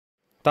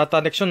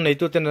Tata nexon nei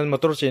tu ten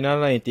motor china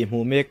na ti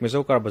mu mek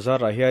MIzo car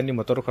bazar a hian ni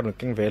motor khan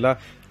keng vela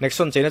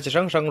nexon china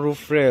chang sang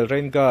roof rail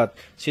rain guard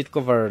seat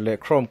cover le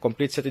chrome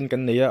complete set in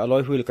kan neya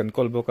alloy wheel kan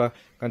kol boka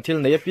kan thil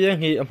neya piang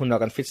hi amhuna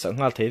kan fit sang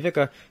ngal thei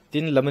veka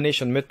tin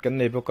lamination mat kan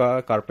nei boka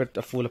carpet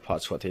a full pha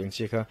chwa theng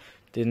chi kha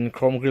tin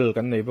chrome grill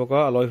kan nei boka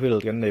alloy wheel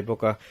kan nei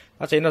boka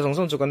a china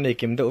song chu kan nei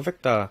kim de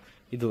vekta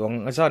idu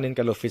ang azanin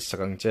kalo fit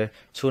sakang che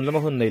chhun lama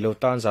hun nei lo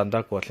tan zan da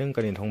ko thleng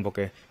kan in hong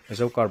boke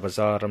MIzo car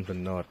bazar ram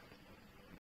hlun nor